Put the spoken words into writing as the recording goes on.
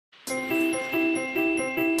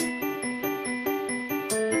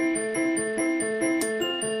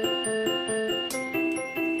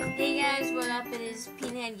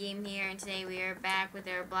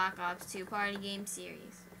with their Black Ops 2 party game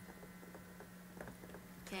series.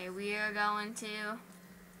 Okay, we are going to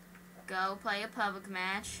go play a public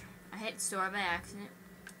match. I hit store by accident.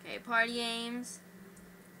 Okay, party games.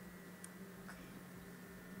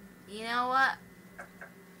 You know what?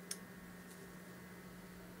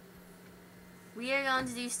 We are going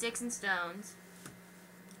to do sticks and stones.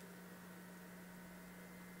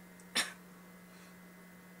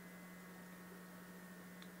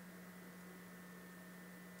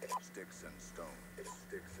 Sticks and stones. Sticks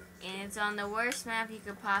and stones. And it's on the worst map you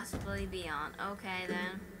could possibly be on. Okay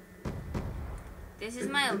then. This is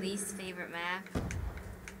my least favorite map.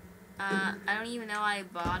 I don't even know why I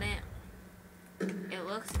bought it. It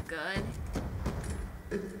looks good.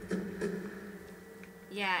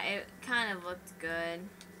 Yeah, it kind of looked good.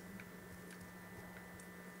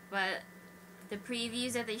 But the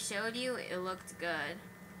previews that they showed you, it looked good.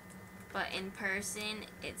 But in person,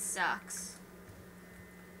 it sucks.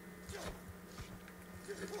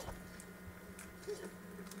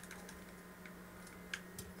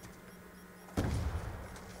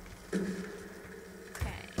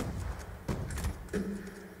 Okay.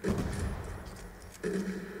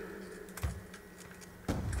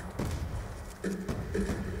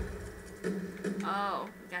 Oh,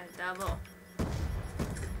 we got a double.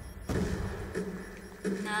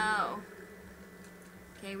 No.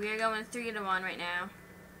 Okay, we are going 3-1 right now.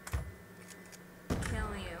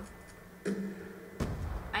 Kill you.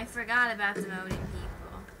 I forgot about demoting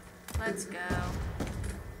people. Let's go.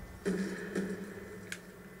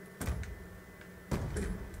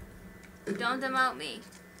 Don't demote me.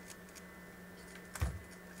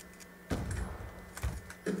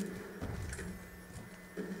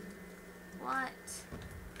 What?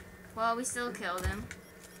 Well, we still killed him.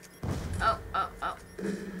 Oh.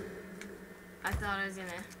 I thought I was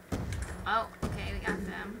gonna... Oh, okay, we got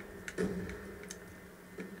them.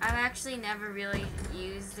 I've actually never really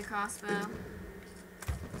used the crossbow,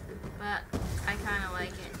 but I kind of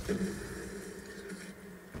like it.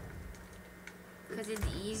 Because it's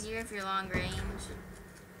easier if you're long range.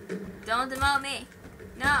 Don't demote me!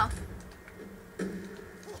 No!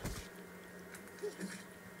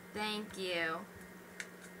 Thank you.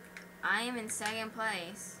 I am in second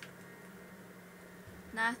place.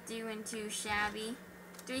 Not doing too shabby.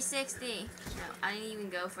 360! No, I didn't even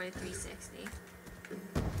go for the 360.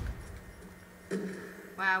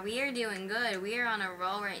 Wow, we are doing good. We are on a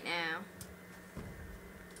roll right now.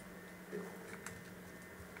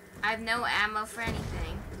 I have no ammo for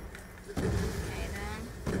anything. Okay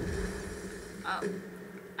then. Oh,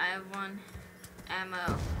 I have 1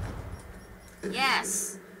 ammo.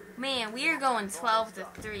 Yes! Man, we are going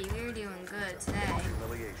 12-3. We are doing good today.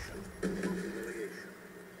 Humiliation.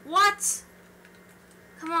 What?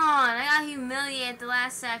 Come on, I got humiliated at the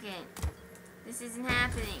last second. This isn't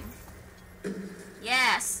happening.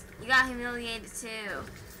 Yes, you got humiliated too.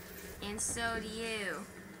 And so do you.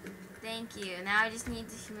 Thank you. Now I just need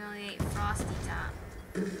to humiliate Frosty Top.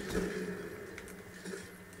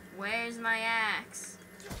 Where's my axe?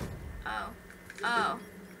 Oh.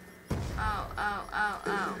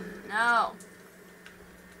 No.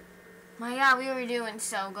 My God, we were doing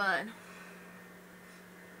so good.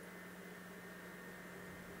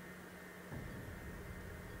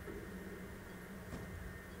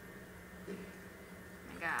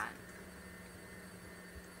 My God.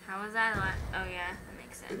 How was that? Oh yeah, that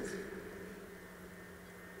makes sense.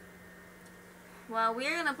 Well,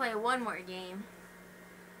 we're gonna play one more game.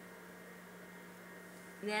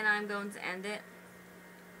 Then I'm going to end it.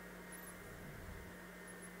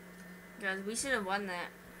 Because we should have won that.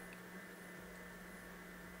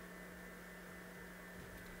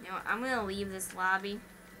 You know what, I'm gonna leave this lobby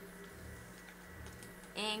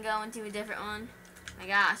and go into a different one. My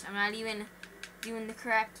gosh, I'm not even doing the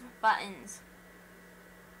correct buttons.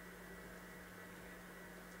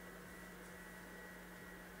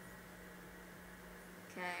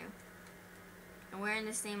 Okay. And we're in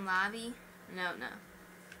the same lobby? No.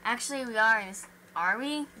 Actually, we are in this. Are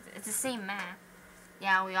we? It's the same map.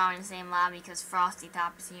 Yeah, we are in the same lobby because Frosty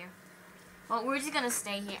Top is here. Well, we're just gonna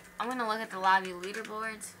stay here. I'm gonna look at the lobby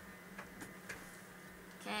leaderboards.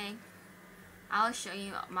 Okay. I'll show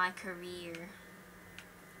you my career.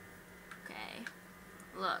 Okay.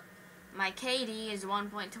 Look. My KD is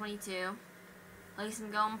 1.22. At least I'm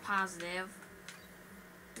going positive.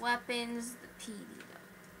 Weapons, the PD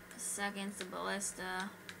though. Seconds, the ballista.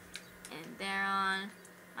 And thereon.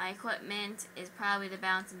 My equipment is probably the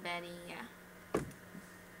Bouncing Betty, yeah.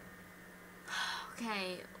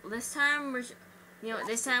 Okay, this time we're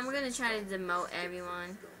gonna try to demote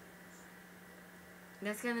everyone.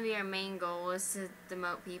 That's gonna be our main goal, is to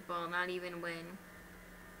demote people, not even win.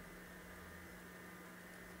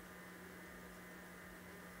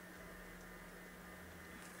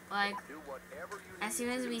 Like, as soon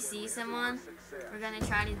as we see someone, we're gonna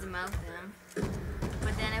try to demote them.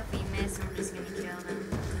 But then if we miss, we're just gonna kill them.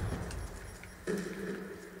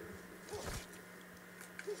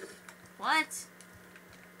 What?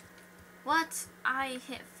 What? I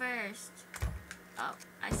hit first. Oh,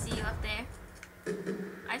 I see you up there.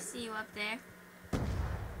 I see you up there.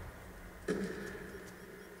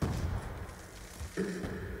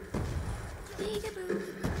 Peekaboo.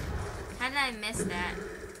 How did I miss that?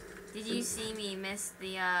 Did you see me miss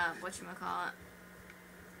the, whatchamacallit?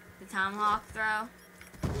 The tomahawk throw?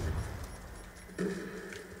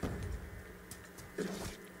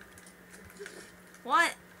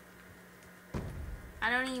 What? I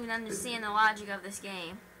don't even understand the logic of this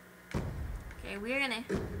game. Okay, we're gonna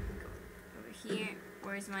go over here.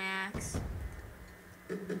 Where's my axe?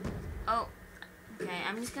 Oh, okay,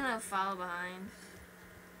 I'm just gonna follow behind.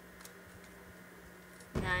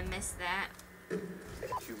 Yeah, I missed that.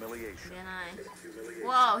 Humiliation. Then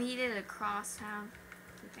whoa, he did a cross how?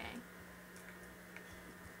 Okay.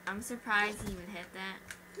 I'm surprised he even hit that.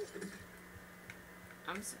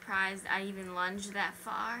 I'm surprised I even lunged that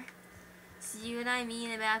far. See what I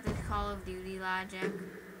mean about the Call of Duty logic?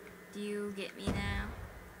 Do you get me now?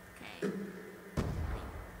 Okay.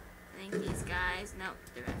 I think these guys, nope,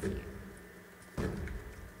 they're right here.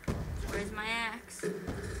 Where's my axe?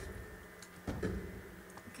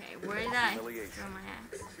 Okay, where did I throw my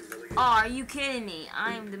axe? Oh, are you kidding me?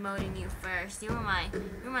 I am demoting you first. You're my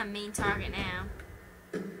main target now.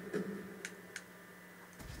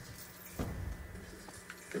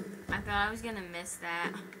 I thought I was gonna miss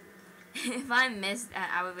that. If I missed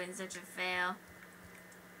that, I would have been such a fail.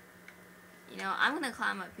 You know, I'm gonna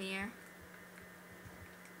climb up here.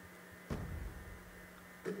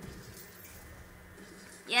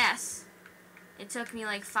 Yes! It took me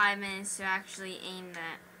like 5 minutes to actually aim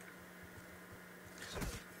that.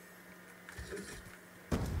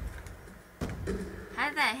 How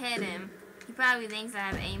did that hit him? He probably thinks I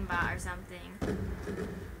have aimbot or something.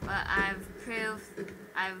 But I've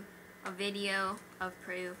a video of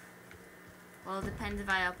proof. Well, it depends if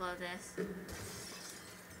I upload this.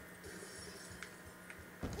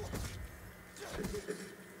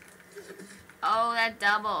 Oh, that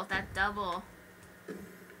double.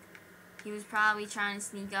 He was probably trying to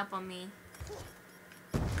sneak up on me.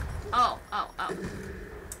 Oh.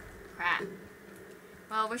 Crap.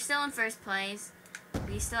 Well, we're still in first place.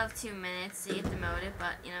 We still have 2 minutes to get demoted,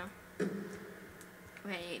 but, you know.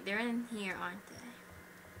 Wait, they're in here, aren't they?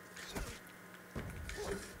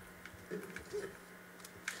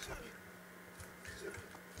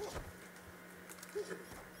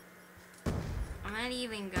 I'm not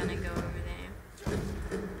even gonna go over there.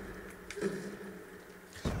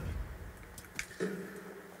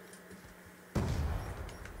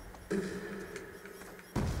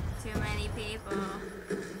 Too many people.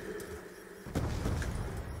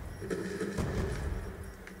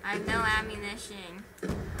 I have no ammunition.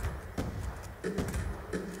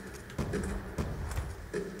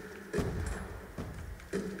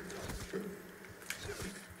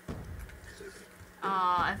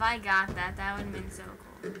 Oh, if I got that, that would have been so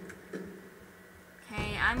cool.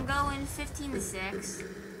 Okay, I'm going 15-6.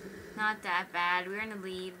 Not that bad. We're in the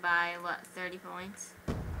lead by, what, 30 points?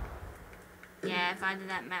 Yeah, if I did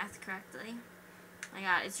that math correctly. My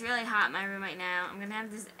god, it's really hot in my room right now. I'm gonna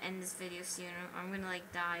have to end this video soon, or I'm gonna,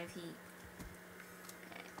 like, die of heat.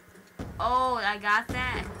 Okay. Oh, I got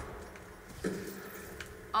that.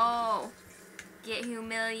 Oh, get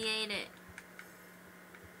humiliated.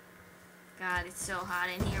 God, it's so hot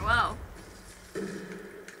in here. Whoa.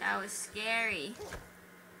 That was scary.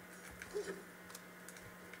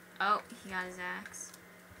 Oh, he got his axe.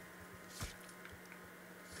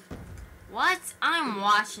 What? I'm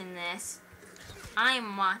watching this.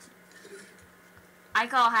 I'm watching. I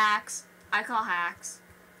call hacks.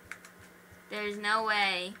 There's no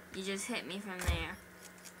way you just hit me from there.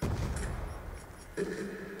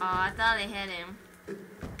 Oh, I thought I hit him.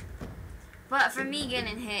 But for me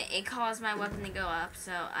getting hit, it caused my weapon to go up,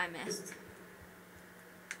 so I missed.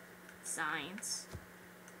 Science.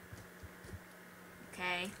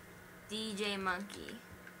 Okay. DJ Monkey.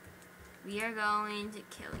 We are going to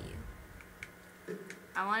kill you.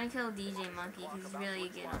 I want to kill DJ Monkey because he's really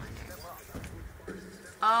good on there.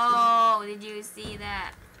 Oh, did you see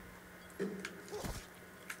that?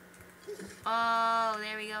 Oh,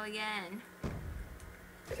 there we go again.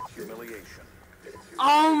 Humiliation.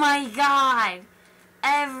 Oh my god!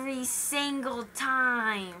 Every single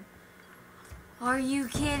time! Are you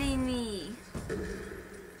kidding me?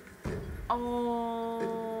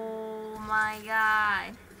 Oh my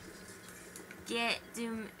god. get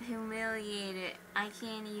humiliated. I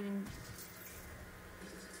can't even.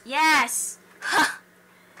 Yes!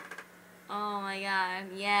 Oh my god,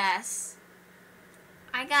 yes.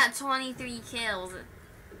 I got 23 kills.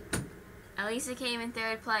 At least I came in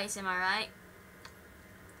 3rd place, am I right?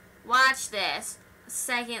 Watch this.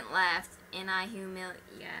 Second left, and I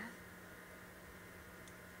yeah.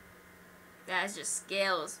 That's just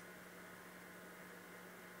skills.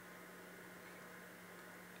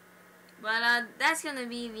 But that's gonna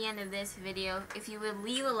be the end of this video. If you would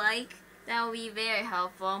leave a like, that would be very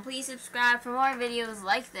helpful. And please subscribe for more videos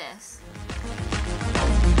like this.